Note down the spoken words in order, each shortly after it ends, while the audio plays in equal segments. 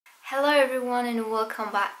Hello everyone and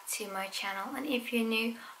welcome back to my channel, and if you're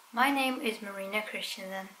new, my name is Marina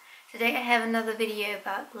Kristensen. Today I have another video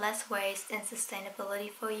about less waste and sustainability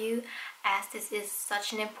for you, as this is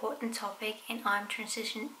such an important topic and I'm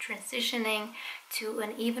transitioning to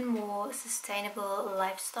an even more sustainable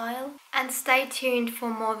lifestyle. And stay tuned for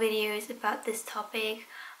more videos about this topic,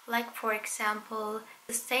 like for example,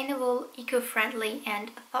 sustainable, eco-friendly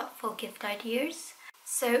and thoughtful gift ideas.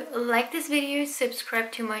 So like this video,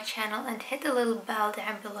 subscribe to my channel and hit the little bell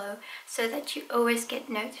down below so that you always get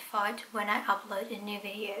notified when I upload a new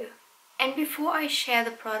video. And before I share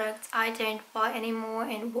the products I don't buy anymore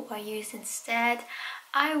and what I use instead,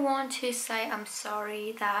 I want to say I'm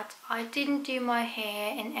sorry that I didn't do my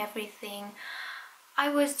hair and everything. I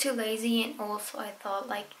was too lazy, and also I thought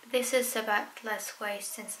like this is about less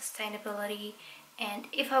waste and sustainability, and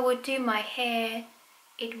if I would do my hair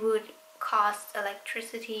it would cost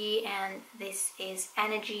electricity and this is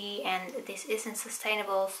energy and this isn't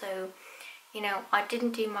sustainable. So I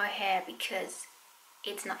didn't do my hair because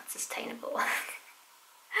it's not sustainable.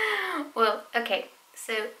 Well, okay,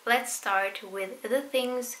 so let's start with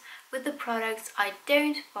the products I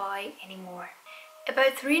don't buy anymore.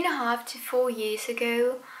 About 3.5 to 4 years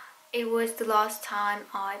ago, it was the last time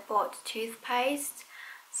I bought toothpaste.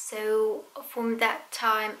 So from that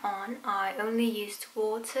time on, I only used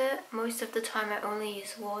water. Most of the time I only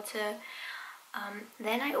use water.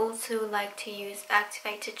 Then I also like to use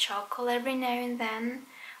activated charcoal every now and then,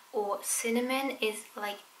 or cinnamon is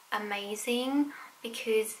like amazing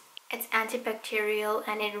because it's antibacterial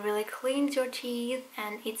and it really cleans your teeth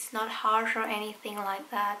and it's not harsh or anything like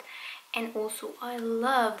that. And also I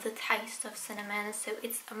love the taste of cinnamon, so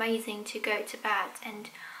it's amazing to go to bed and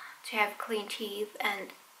to have clean teeth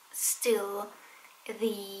and still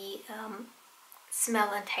the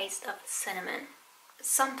smell and taste of cinnamon.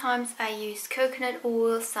 Sometimes I use coconut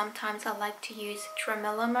oil, sometimes I like to use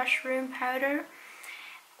tremella mushroom powder,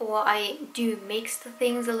 or I do mix the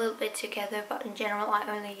things a little bit together, but in general I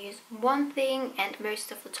only use one thing and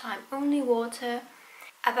most of the time only water.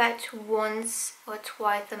 About once or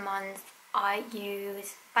twice a month I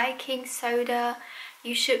use baking soda.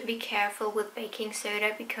 You should be careful with baking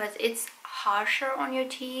soda because it's harsher on your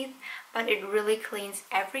teeth, but it really cleans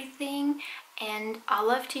everything. And I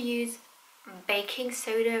love to use baking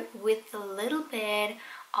soda with a little bit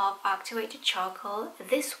of activated charcoal.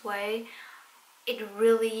 This way it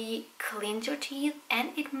really cleans your teeth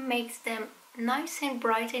and it makes them nice and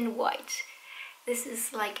bright and white. This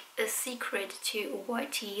is like a secret to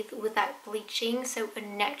white teeth without bleaching, so a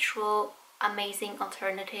natural, amazing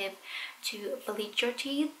alternative to bleach your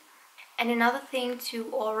teeth. And another thing to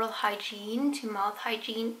oral hygiene, to mouth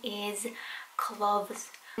hygiene, is cloves.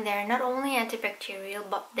 They're not only antibacterial,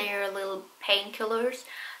 but they're little painkillers.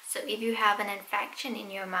 So if you have an infection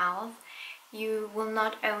in your mouth, you will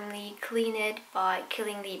not only clean it by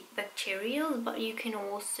killing the bacteria, but you can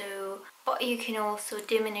also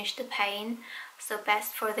diminish the pain. So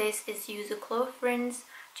best for this is use a clove rinse.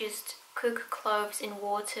 Just cook cloves in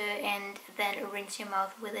water and then rinse your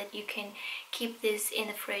mouth with it. You can keep this in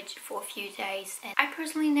the fridge for a few days, and I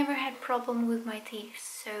personally never had problem with my teeth,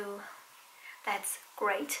 so that's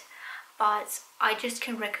great. But I just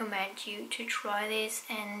can recommend you to try this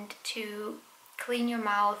and to clean your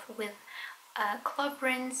mouth with a clove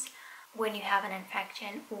rinse when you have an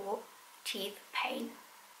infection or teeth pain.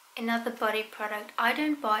 Another body product I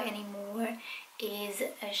don't buy anymore is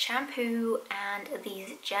a shampoo and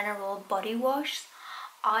these general body wash.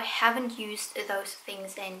 I haven't used those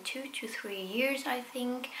things in 2 to 3 years, I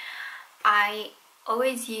think. I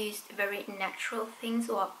always used very natural things,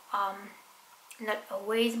 or not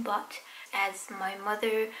always, but as my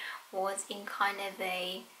mother was in kind of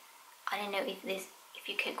a, I don't know if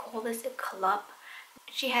you can call this a club.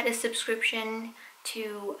 She had a subscription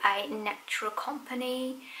to a natural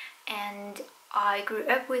company and I grew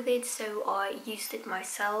up with it, so I used it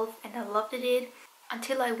myself and I loved it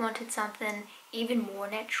until I wanted something even more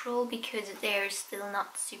natural because they're still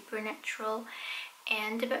not super natural.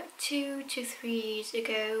 And about 2 to 3 years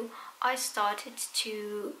ago I started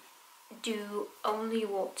to do only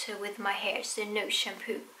water with my hair, so no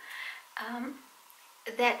shampoo.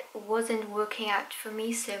 That wasn't working out for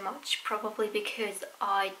me so much, probably because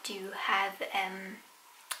I do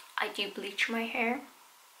bleach my hair.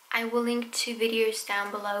 I will link 2 videos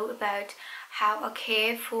down below about how I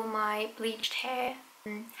care for my bleached hair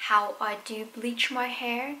and how I do bleach my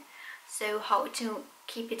hair, so how to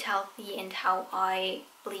keep it healthy and how I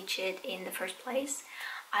bleach it in the first place.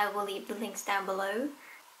 I will leave the links down below.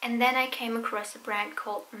 And then I came across a brand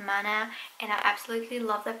called Marina and I absolutely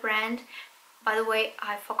love that brand. By the way,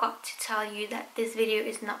 I forgot to tell you that this video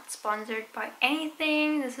is not sponsored by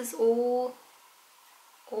anything. This is all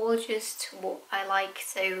just what I like,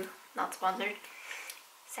 so not sponsored,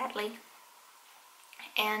 sadly.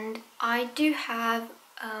 And I do have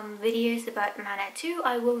videos about Mana too.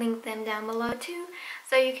 I will link them down below too,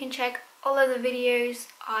 so you can check all of the videos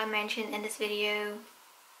I mentioned in this video.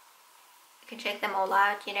 You can check them all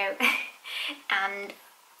out, you know. And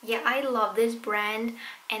yeah, I love this brand,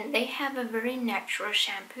 and they have a very natural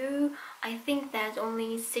shampoo. I think there's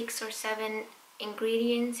only 6 or 7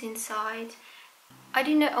 ingredients inside. I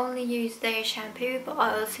do not only use their shampoo, but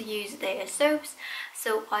I also use their soaps.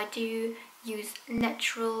 So I do use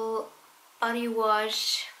natural body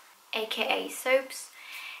wash, aka soaps,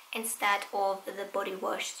 instead of the body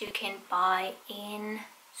wash you can buy in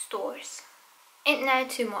stores. And now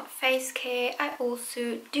to my face care. I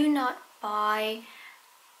also do not buy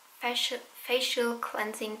facial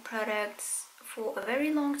cleansing products for a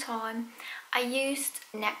very long time. I used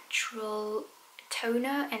natural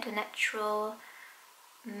toner and a natural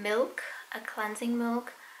milk, a cleansing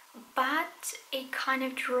milk, but it kind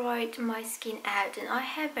of dried my skin out, and I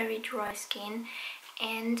have very dry skin,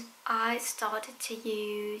 and I started to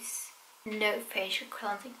use no facial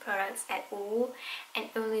cleansing products at all, and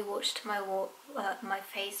only washed my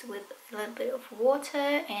face with a little bit of water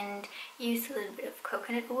and used a little bit of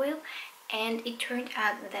coconut oil. And it turned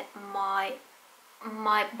out that my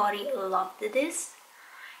body loved this.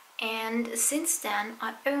 And since then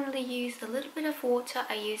I only use a little bit of water.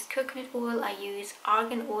 I use coconut oil, I use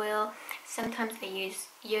argan oil, sometimes I use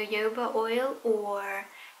jojoba oil or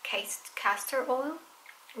castor oil,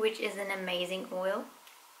 which is an amazing oil.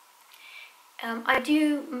 I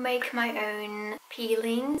do make my own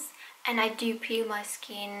peelings, and I do peel my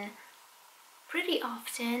skin pretty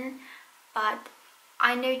often, but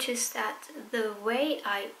I noticed that the way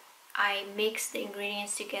I mix the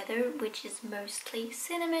ingredients together, which is mostly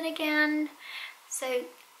cinnamon again, so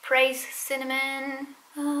praise cinnamon.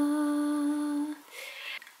 I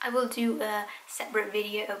will do a separate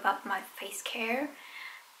video about my face care,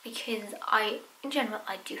 because in general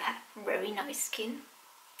I do have very nice skin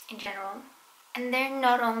in general, and they're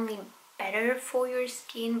not only better for your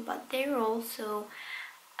skin, but they're also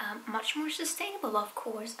much more sustainable, of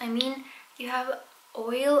course. I mean, you have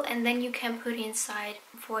oil, and then you can put inside,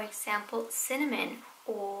 for example, cinnamon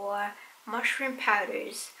or mushroom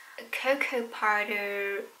powders, cocoa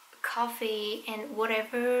powder, coffee, and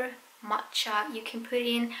whatever, matcha. You can put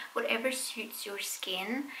in whatever suits your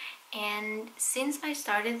skin. And since I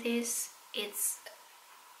started this, it's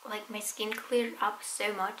like my skin cleared up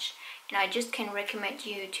so much, and I just can recommend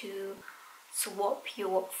you to swap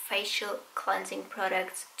your facial cleansing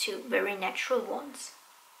products to very natural ones.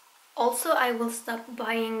 Also, I will stop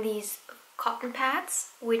buying these cotton pads,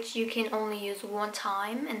 which you can only use one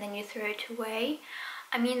time and then you throw it away.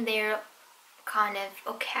 I mean, they're kind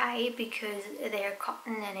of okay because they're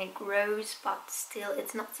cotton and it grows, but still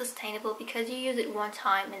it's not sustainable because you use it one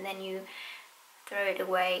time and then you throw it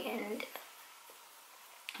away. And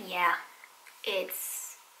yeah,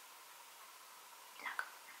 it's not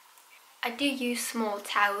good. I do use small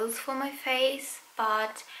towels for my face,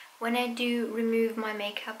 but when I do remove my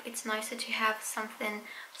makeup, it's nicer to have something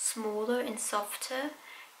smaller and softer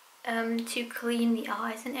to clean the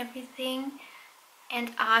eyes and everything.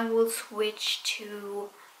 And I will switch to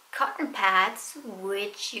cotton pads,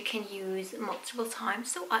 which you can use multiple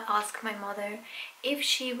times. So I asked my mother if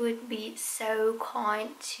she would be so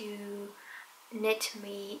kind to knit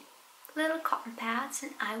me little cotton pads,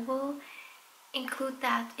 and I will include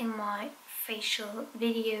that in my facial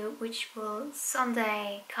video, which will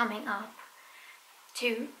someday coming up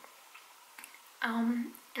too.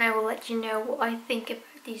 And I will let you know what I think about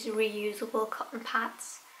these reusable cotton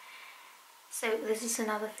pads. So this is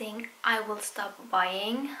another thing I will stop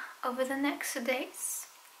buying over the next days.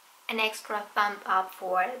 An extra bump up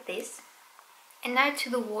for this. And now to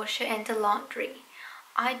the washer and the laundry.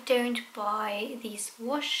 I don't buy these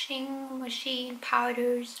washing machine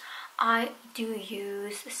powders. I do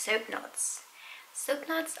use soap nuts. Soap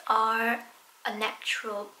nuts are a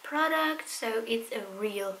natural product, so it's a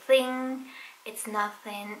real thing. It's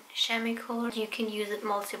nothing chemical. You can use it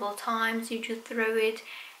multiple times. You just throw it.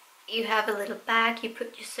 You have a little bag, you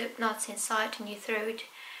put your soap nuts inside and you throw it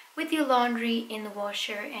with your laundry in the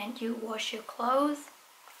washer and you wash your clothes.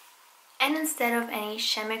 And instead of any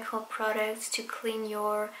chemical products to clean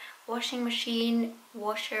your washing machine,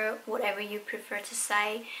 washer, whatever you prefer to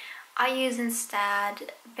say, I use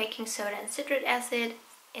instead baking soda and citric acid.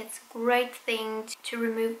 It's a great thing to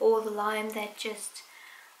remove all the lime that just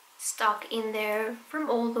stuck in there from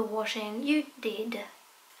all the washing you did.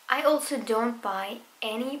 I also don't buy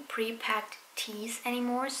any pre-packed teas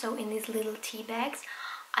anymore, so in these little tea bags,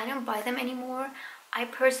 I don't buy them anymore. I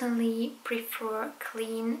personally prefer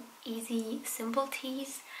clean, easy, simple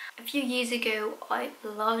teas. A few years ago, I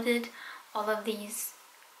loved it. All of these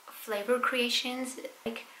flavor creations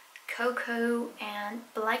like cocoa and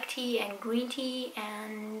black tea and green tea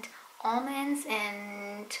and almonds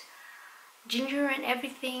and ginger and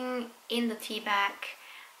everything in the tea bag.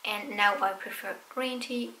 And now I prefer green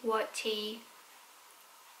tea, white tea,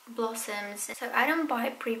 blossoms. So I don't buy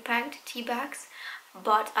pre-packed tea bags,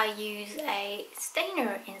 but I use a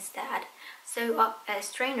strainer instead. So a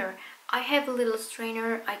strainer, I have a little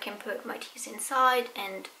strainer. I can put my teas inside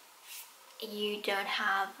and you don't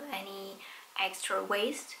have any extra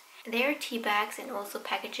waste. There are tea bags and also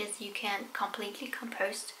packages you can completely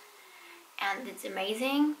compost, and it's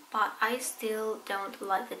amazing, but I still don't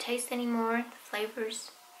like the taste anymore, the flavors.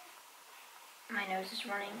 My nose is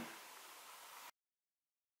running.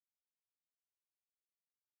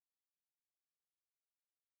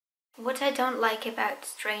 What I don't like about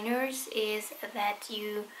strainers is that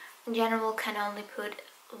you in general can only put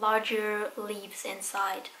larger leaves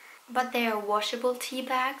inside. But they are washable tea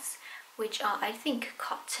bags, which are, I think,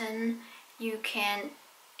 cotton.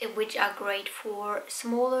 Which are great for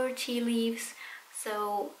smaller tea leaves.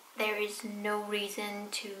 So there is no reason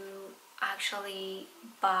to actually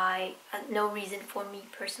buy, no reason for me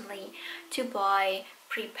personally to buy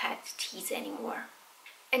pre-packed teas anymore.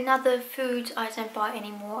 Another food I don't buy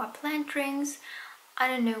anymore are plant drinks. I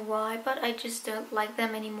don't know why, but I just don't like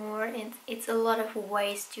them anymore. And it's a lot of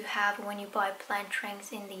waste you have when you buy plant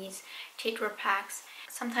drinks in these Tetra packs.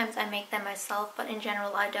 Sometimes I make them myself, but in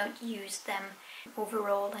general I don't use them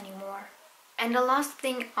overall anymore. And the last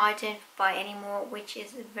thing I don't buy anymore, which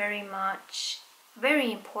is very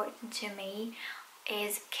important to me,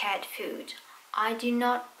 is cat food. I do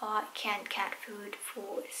not buy canned cat food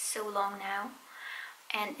for so long now.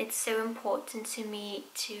 And it's so important to me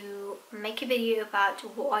to make a video about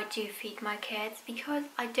what I do feed my cats, because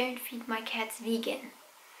I don't feed my cats vegan.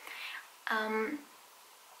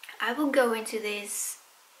 I will go into this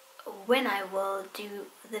when I will do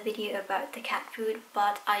the video about the cat food,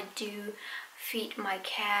 but I do feed my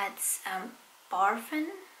cats barfen.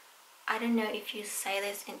 I don't know if you say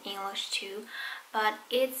this in English too, but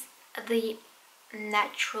it's the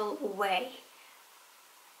natural way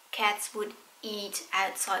cats would eat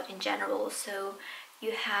outside in general. So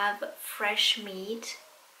you have fresh meat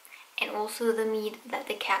and also the meat that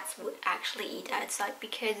the cats would actually eat outside,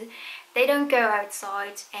 because they don't go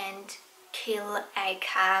outside and kill a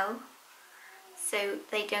cow, so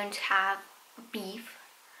they don't have beef.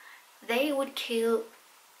 They would kill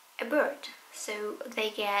a bird, so they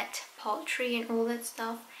get poultry and all that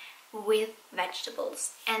stuff with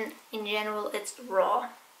vegetables, and in general it's raw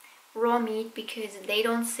meat, because they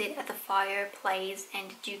don't sit at the fireplace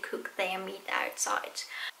and do cook their meat outside.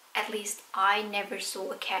 At least I never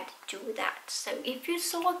saw a cat do that. So if you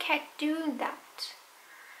saw a cat doing that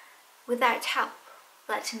without help,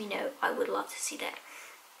 let me know. I would love to see that.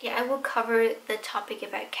 Yeah, I will cover the topic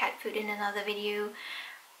about cat food in another video,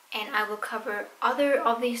 and I will cover other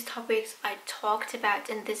of these topics I talked about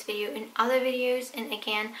in this video in other videos. And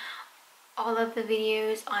again, all of the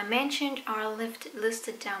videos I mentioned are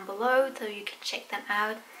listed down below, so you can check them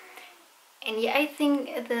out. And yeah, I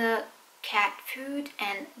think the cat food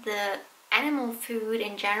and the animal food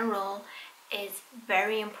in general is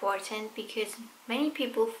very important, because many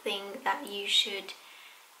people think that you should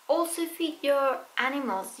also feed your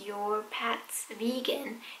animals, your pets,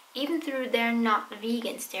 vegan, even though they're not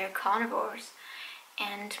vegans, they're carnivores.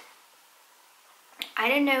 And I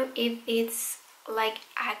don't know if it's like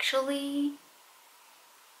actually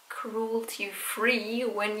cruelty free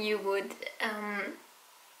when you would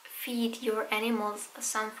feed your animals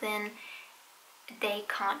something they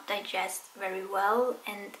can't digest very well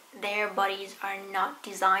and their bodies are not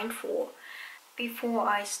designed for. Before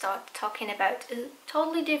I start talking about a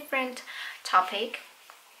totally different topic,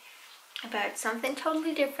 about something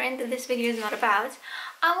totally different that this video is not about,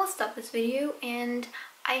 I will stop this video, and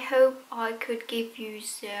I hope I could give you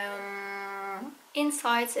some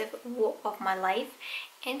insights of my life,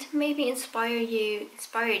 and maybe inspired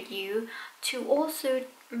you to also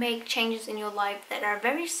make changes in your life that are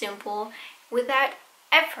very simple. Without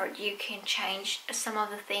effort you can change some of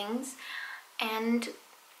the things, and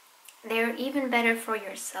they're even better for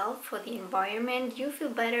yourself, for the environment. You feel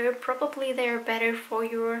better, probably they're better for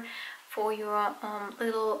your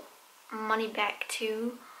little money back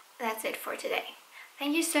too. That's it for today.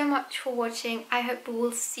 Thank you so much for watching. I hope we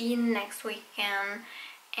will see you next weekend,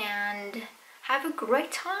 and have a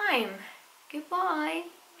great time. Goodbye.